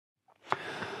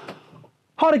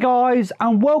Hi guys,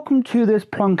 and welcome to this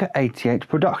Plunker 88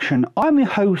 production. I'm your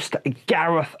host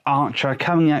Gareth Archer,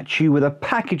 coming at you with a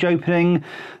package opening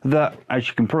that, as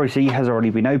you can probably see, has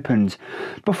already been opened.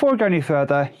 Before I go any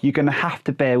further, you're going to have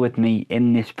to bear with me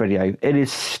in this video. It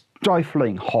is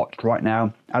stifling hot right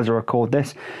now as I record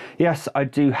this. Yes, I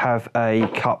do have a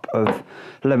cup of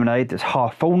lemonade that's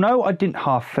half full. No, I didn't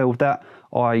half fill that.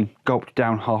 I gulped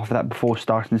down half of that before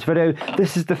starting this video.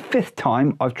 This is the 5th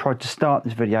time I've tried to start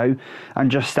this video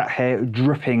and just sat here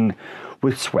dripping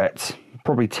with sweat.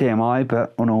 Probably TMI,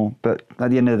 but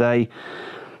at the end of the day,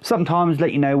 sometimes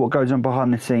let you know what goes on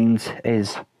behind the scenes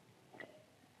is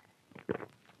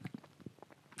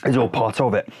all part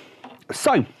of it.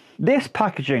 So this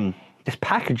package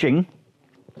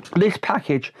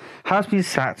has been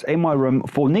sat in my room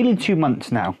for nearly 2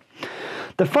 months now.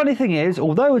 The funny thing is,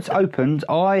 although it's opened,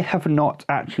 I have not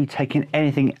actually taken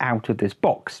anything out of this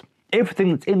box.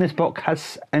 Everything that's in this box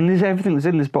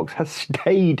has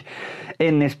stayed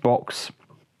in this box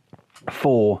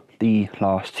for the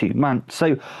last 2 months.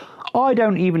 So I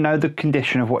don't even know the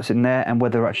condition of what's in there and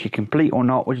whether they're actually complete or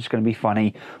not, which is going to be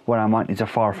funny when I might need to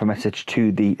fire off a message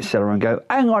to the seller and go,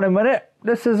 hang on a minute,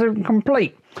 this isn't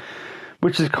complete,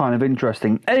 which is kind of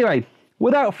interesting. Anyway,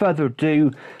 without further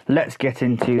ado, let's get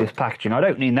into this packaging. I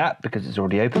don't need that because it's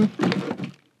already open.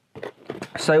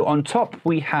 So on top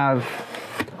we have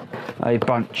a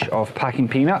bunch of packing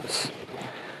peanuts,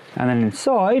 and then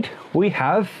inside we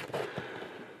have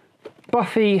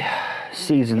Buffy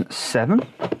Season 7.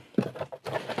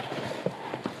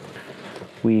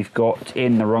 We've got,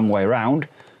 in the wrong way around,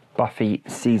 Buffy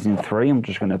Season 3. I'm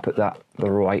just going to put that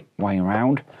the right way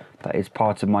around. That is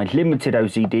part of my limited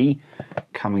OCD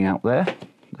coming out there.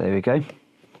 There we go.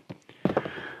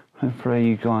 Hopefully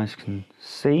you guys can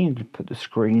see. Put the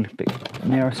screen a bit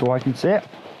nearer so I can see it.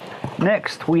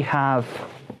 Next we have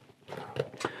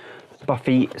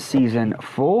Buffy Season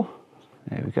 4.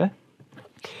 There we go.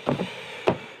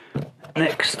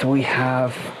 Next we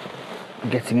have,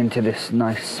 getting into this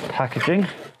nice packaging,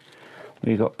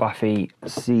 we've got Buffy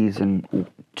Season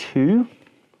 2.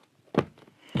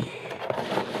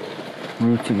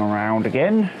 Rooting around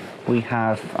again, we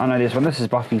have, I know this one, this is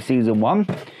Buffy Season 1.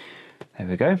 There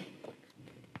we go.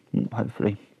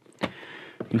 Hopefully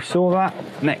you saw that.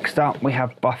 Next up we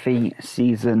have Buffy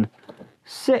Season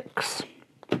 6.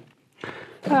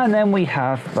 And then we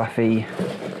have Buffy,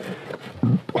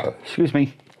 excuse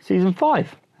me, Season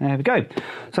 5. There we go.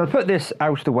 So I'll put this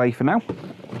out of the way for now,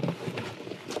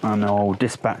 and I'll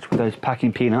dispatch with those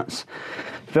packing peanuts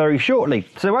very shortly.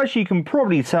 So as you can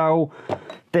probably tell,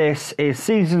 this is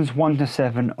seasons 1 to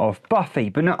 7 of Buffy,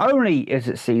 but not only is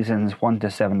it seasons 1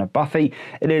 to 7 of Buffy,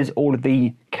 it is all of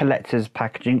the collector's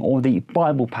packaging, or the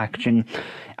Bible packaging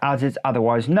as it's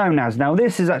otherwise known as. Now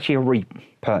this is actually a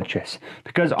repurchase,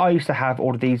 because I used to have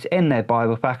all of these in their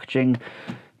Bible packaging,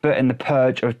 but in the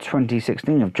purge of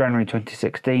 2016, of January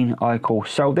 2016, I of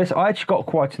course sold this. I actually got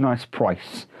quite a nice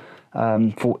price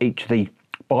for each of the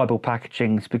Bible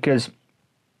packagings, because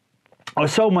I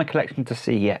sold my collection to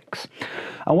CEX,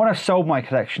 and when I sold my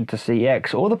collection to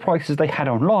CEX, all the prices they had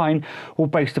online were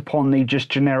based upon the just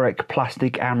generic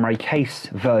plastic Amray case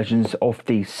versions of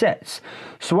these sets.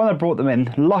 So when I brought them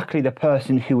in, luckily the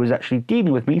person who was actually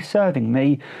dealing with me, serving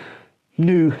me,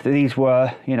 knew that these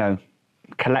were, you know,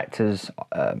 collector's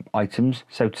items,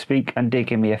 so to speak, and did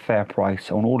give me a fair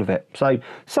price on all of it. So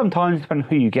sometimes, depending on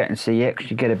who you get in CEX,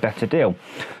 you get a better deal.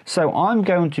 So I'm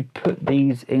going to put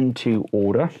these into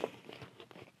order.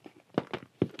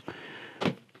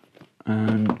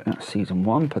 And that's Season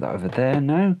 1, put that over there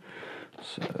now.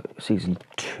 So Season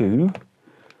 2,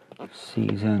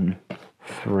 Season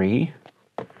 3,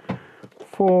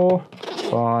 4,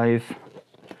 5,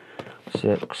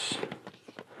 6,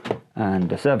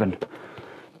 and 7.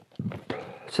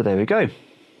 So there we go.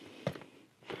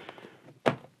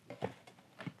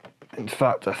 In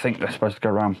fact, I think they're supposed to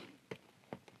go around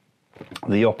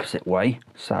the opposite way.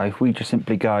 So if we just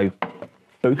simply go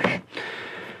boosh,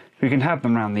 we can have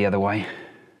them around the other way.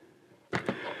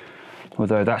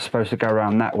 Although that's supposed to go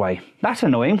around that way. That's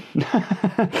annoying.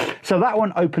 So that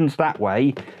one opens that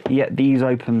way, yet these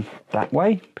open that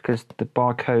way, because the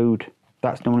barcode,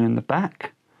 that's normally on the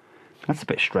back. That's a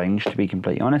bit strange, to be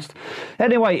completely honest.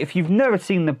 Anyway, if you've never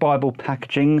seen the Bible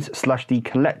packagings / the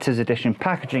collector's edition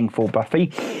packaging for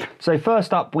Buffy, so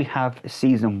first up we have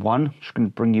Season 1. Just going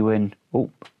to bring you in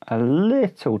a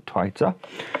little tighter.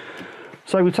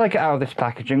 So we take it out of this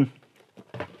packaging.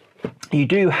 You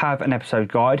do have an episode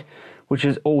guide, which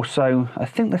is also, I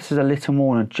think this is a little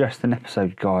more than just an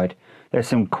episode guide. There's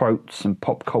some quotes and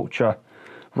pop culture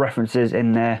references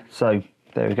in there, so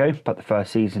there we go, but the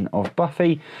first season of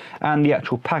Buffy. And the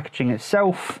actual packaging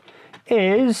itself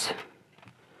is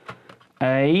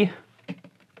a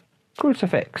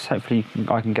crucifix. Hopefully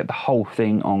I can get the whole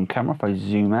thing on camera. If I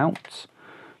zoom out,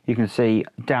 you can see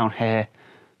down here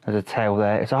there's a tail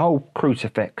there. It's a whole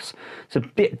crucifix. It's a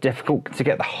bit difficult to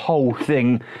get the whole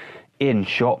thing in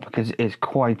shot because it is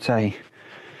quite a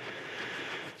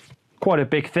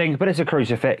big thing, but it's a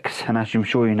crucifix, and as I'm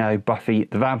sure you know, Buffy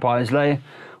the Vampire Slayer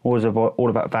was all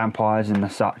about vampires and the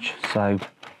such. So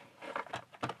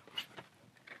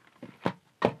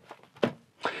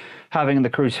having the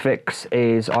crucifix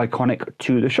is iconic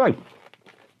to the show.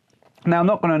 Now, I'm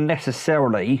not going to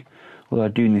necessarily, although I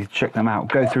do need to check them out,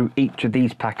 go through each of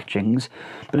these packagings,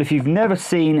 but if you've never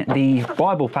seen the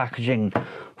Bible packaging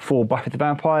for Buffy the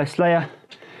Vampire Slayer,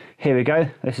 here we go.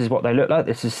 This is what they look like.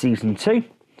 This is season 2.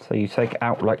 So you take it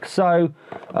out like so.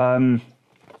 I'm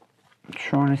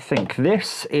trying to think.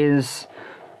 This is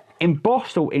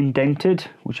embossed or indented,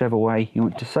 whichever way you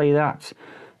want to say that.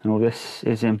 And all this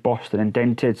is embossed and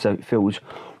indented, so it feels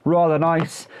rather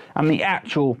nice. And the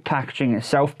actual packaging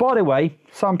itself, by the way,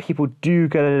 some people do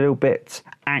get a little bit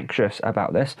anxious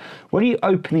about this. When you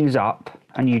open these up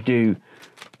and you do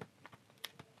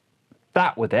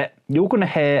that with it, you're going to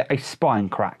hear a spine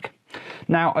crack.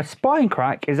 Now, a spine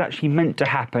crack is actually meant to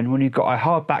happen when you've got a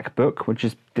hardback book, which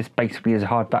is, this basically is a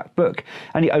hardback book,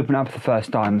 and you open it up for the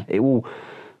first time. It will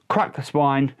crack the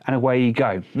spine and away you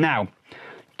go. Now,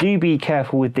 do be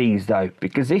careful with these though,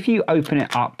 because if you open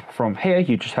it up from here,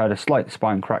 you just heard a slight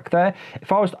spine crack there.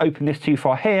 If I was to open this too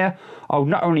far here, I'll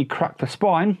not only crack the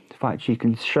spine, if I actually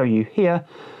can show you here,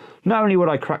 not only would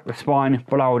I crack the spine,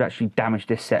 but I would actually damage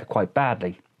this set quite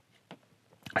badly.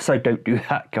 So don't do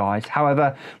that, guys.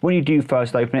 However, when you do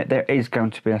first open it, there is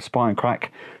going to be a spine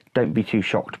crack. Don't be too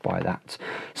shocked by that.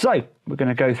 So we're going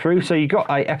to go through. So you've got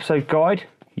a episode guide.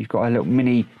 You've got a little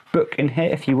mini book in here,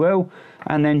 if you will.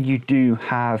 And then you do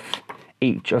have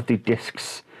each of the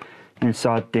discs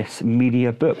inside this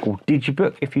media book, or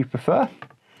digibook if you prefer.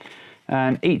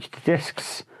 And each of the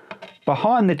discs,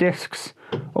 behind the discs,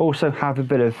 also have a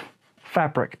bit of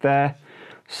fabric there.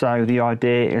 So the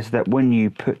idea is that when you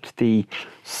put the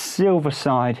silver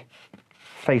side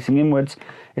facing inwards,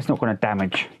 it's not going to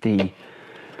damage the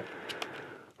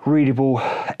readable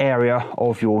area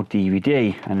of your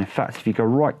DVD. And in fact, if you go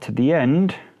right to the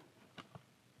end,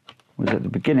 was at the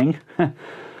beginning,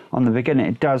 on the beginning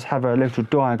it does have a little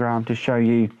diagram to show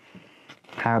you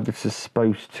how this is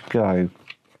supposed to go.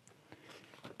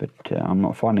 But I'm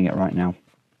not finding it right now.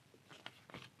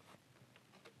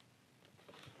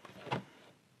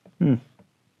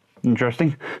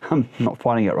 Interesting. I'm not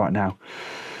finding it right now.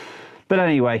 But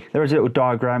anyway, there is a little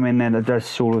diagram in there that does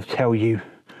sort of tell you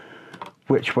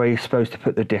which way you're supposed to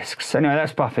put the discs. Anyway,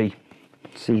 that's Buffy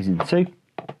season 2.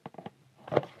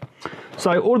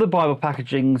 So all the Bible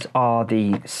packagings are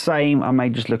the same. I may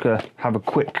just have a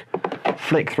quick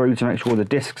flick through to make sure the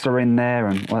discs are in there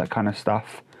and all that kind of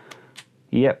stuff.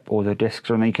 Yep, all the discs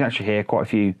are in there. You can actually hear quite a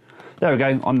few. There we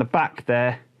go. On the back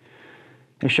there,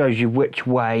 it shows you which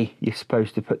way you're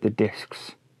supposed to put the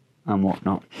discs and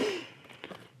whatnot.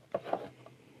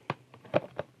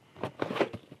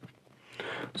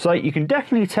 So you can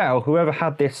definitely tell whoever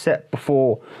had this set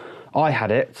before I had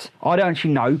it. I don't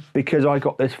actually know, because I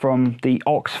got this from the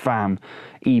Oxfam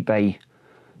eBay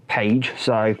page.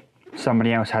 So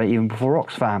somebody else had it even before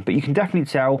Oxfam. But you can definitely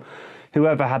tell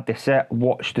whoever had this set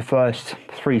watched the first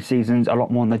 3 seasons a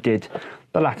lot more than they did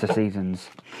the latter seasons.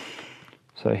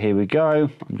 So here we go.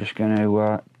 I'm just going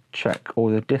to check all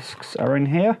the discs are in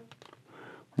here.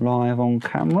 Live on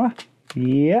camera.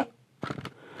 Yep.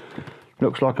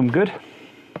 Looks like I'm good.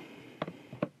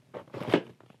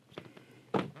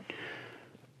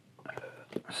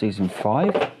 Season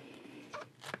 5.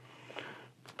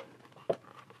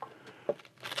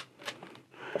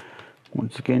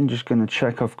 Once again, just going to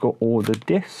check I've got all the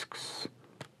discs.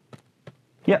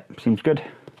 Yep, seems good.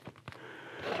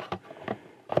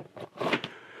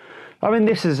 I mean,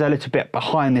 this is a little bit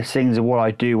behind the scenes of what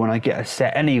I do when I get a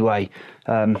set anyway,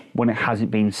 when it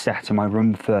hasn't been set in my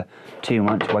room for 2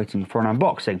 months waiting for an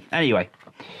unboxing. Anyway,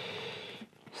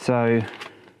 so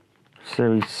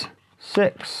Series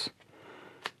 6,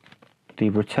 the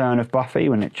return of Buffy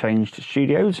when it changed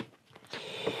studios.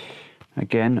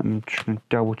 Again, I'm just going to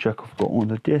double check I've got all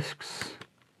the discs.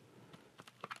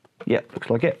 Yep,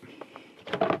 looks like it.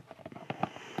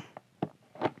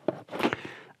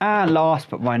 And last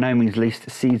but by no means least,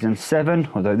 season 7,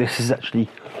 although this is actually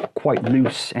quite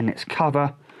loose in its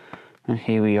cover. And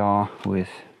here we are with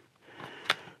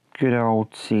good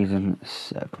old season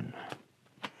 7.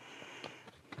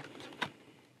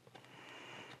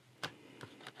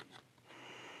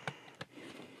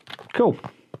 Cool.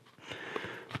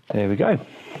 There we go.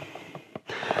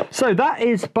 So that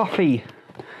is Buffy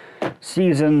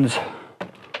seasons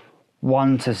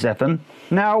 1 to 7.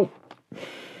 Now,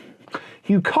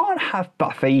 you can't have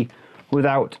Buffy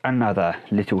without another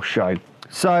little show.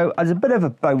 So as a bit of a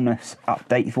bonus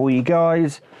update for you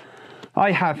guys,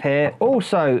 I have here,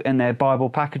 also in their Bible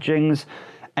packagings,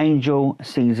 Angel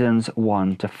seasons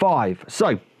 1 to 5.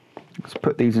 So let's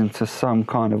put these into some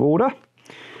kind of order.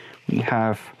 We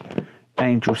have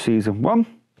Angel season 1,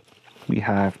 we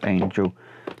have Angel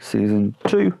season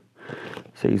 2,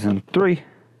 season 3,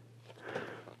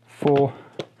 4,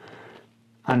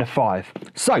 and a 5.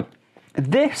 So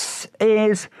this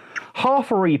is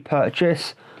half a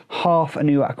repurchase, half a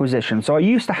new acquisition. So I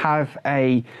used to have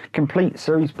a complete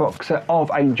series box set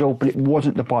of Angel, but it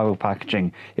wasn't the Bible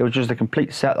packaging. It was just a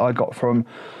complete set that I got from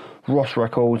Ross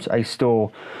Records, a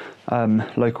store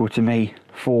local to me,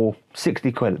 for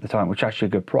 60 quid at the time, which is actually a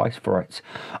good price for it.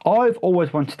 I've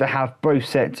always wanted to have both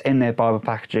sets in their Bible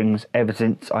packagings ever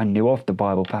since I knew of the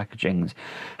Bible packagings.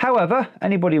 However,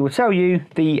 anybody will tell you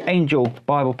the Angel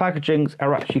Bible packagings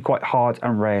are actually quite hard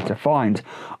and rare to find.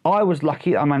 I was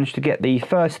lucky I managed to get the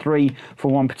first 3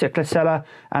 from one particular seller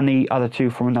and the other 2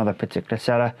 from another particular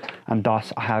seller, and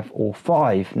thus I have all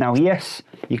 5. Now yes,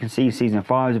 you can see season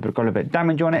 5 has got a bit of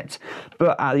damage on it,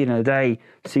 but at the end of the day,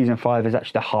 season 5 is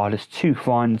actually the hardest to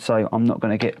find, so I'm not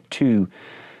going to get too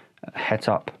het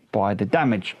up by the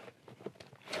damage.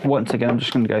 Once again, I'm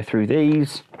just going to go through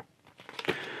these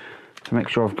to make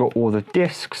sure I've got all the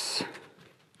discs.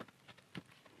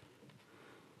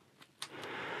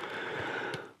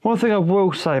 One thing I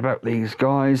will say about these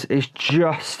guys is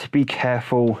just be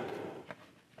careful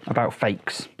about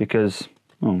fakes, because,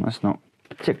 oh, that's not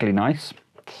particularly nice.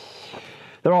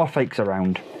 There are fakes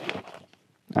around.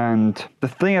 And the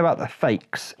thing about the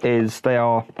fakes is they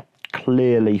are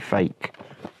clearly fake.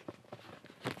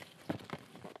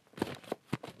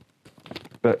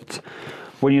 But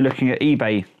when you're looking at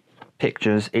eBay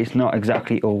pictures, it's not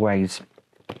exactly always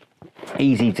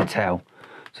easy to tell.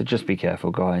 So just be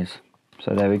careful, guys.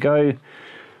 So there we go.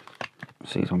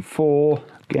 Season 4.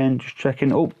 Again, just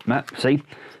checking. Oh, see,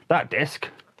 that disc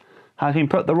has been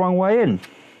put the wrong way in.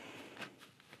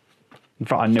 In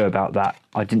fact, I knew about that.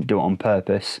 I didn't do it on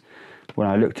purpose when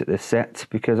I looked at this set,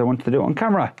 because I wanted to do it on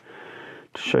camera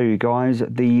to show you guys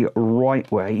the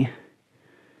right way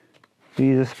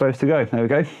these are supposed to go. There we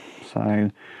go. So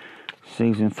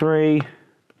season 3,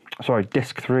 sorry,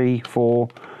 disc 3, 4,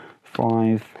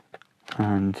 5,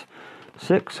 and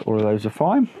 6. All of those are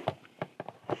fine.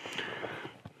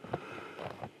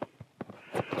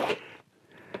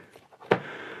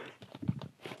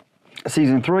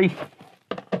 Season 3.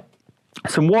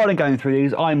 So while I'm going through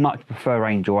these, I much prefer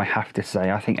Angel, I have to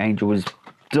say. I think Angel is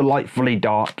delightfully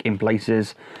dark in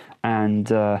places, and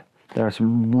there are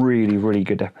some really, really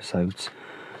good episodes.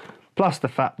 Plus the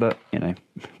fact that, you know,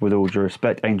 with all due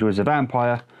respect, Angel is a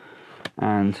vampire,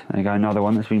 and there you go, another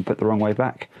one that's been put the wrong way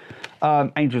back.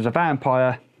 Angel is a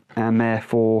vampire, and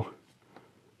therefore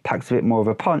packs a bit more of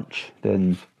a punch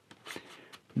than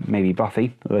maybe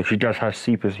Buffy, although she does have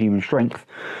superhuman strength.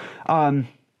 You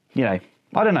know,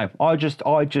 I don't know. I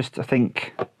just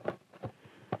think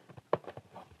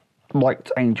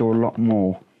liked Angel a lot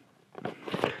more.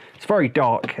 It's very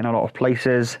dark in a lot of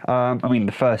places. I mean,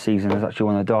 the first season is actually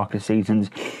one of the darkest seasons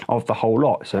of the whole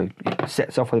lot, so it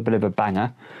sets off with a bit of a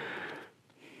banger.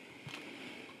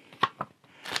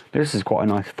 This is quite a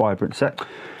nice, vibrant set.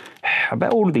 I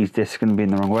bet all of these discs are going to be in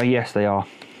the wrong way. Yes, they are.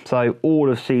 So all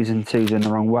of season 2 is in the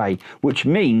wrong way, which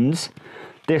means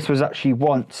this was actually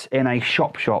once in a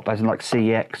shop, as in like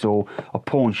CX or a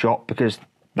pawn shop, because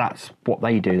that's what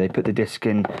they do. They put the disc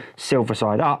in silver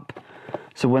side up,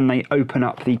 so when they open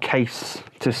up the case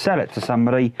to sell it to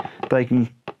somebody, they can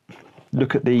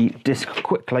look at the disc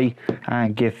quickly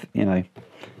and give, you know,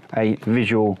 a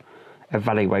visual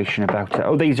evaluation about it.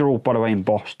 Oh, these are all, by the way,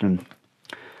 embossed and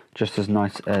just as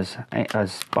nice as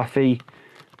Buffy.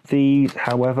 These,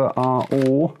 however, are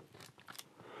all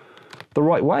the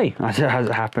right way, as it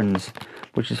happens,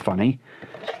 which is funny,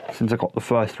 since I got the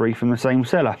first 3 from the same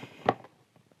seller.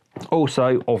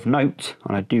 Also of note,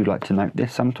 and I do like to note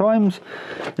this sometimes,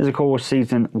 is of course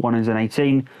season 1 is an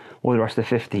 18, all the rest are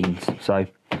 15s. So,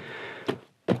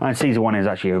 and season 1 is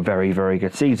actually a very, very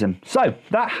good season. So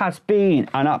that has been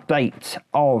an update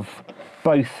of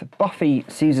both Buffy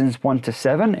seasons 1 to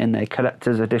 7 in their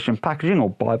collector's edition packaging or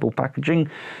Bible packaging,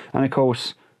 and of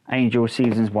course Angel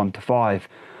seasons 1 to 5.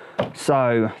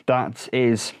 So that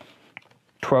is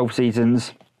 12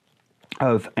 seasons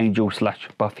of Angel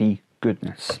 / Buffy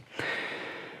goodness.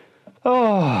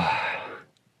 Oh.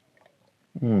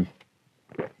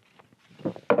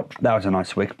 That was a nice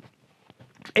swig.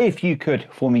 If you could,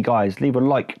 for me guys, leave a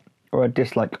like or a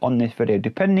dislike on this video,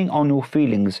 depending on your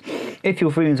feelings. If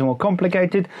your feelings are more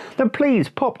complicated, then please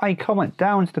pop a comment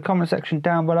down to the comment section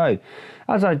down below.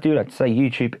 As I do like to say,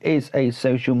 YouTube is a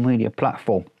social media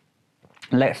platform.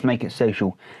 Let's make it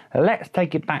social. Let's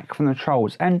take it back from the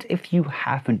trolls. And if you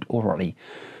haven't already,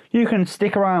 you can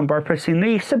stick around by pressing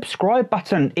the subscribe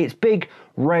button. It's big,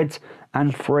 red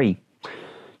and free.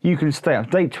 You can stay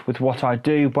updated with what I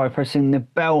do by pressing the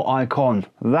bell icon.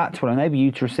 That will enable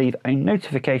you to receive a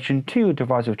notification to your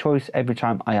device of choice every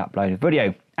time I upload a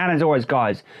video. And as always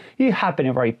guys, you have been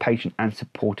a very patient and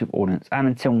supportive audience. And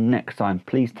until next time,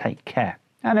 please take care.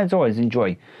 And as always,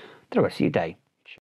 enjoy the rest of your day.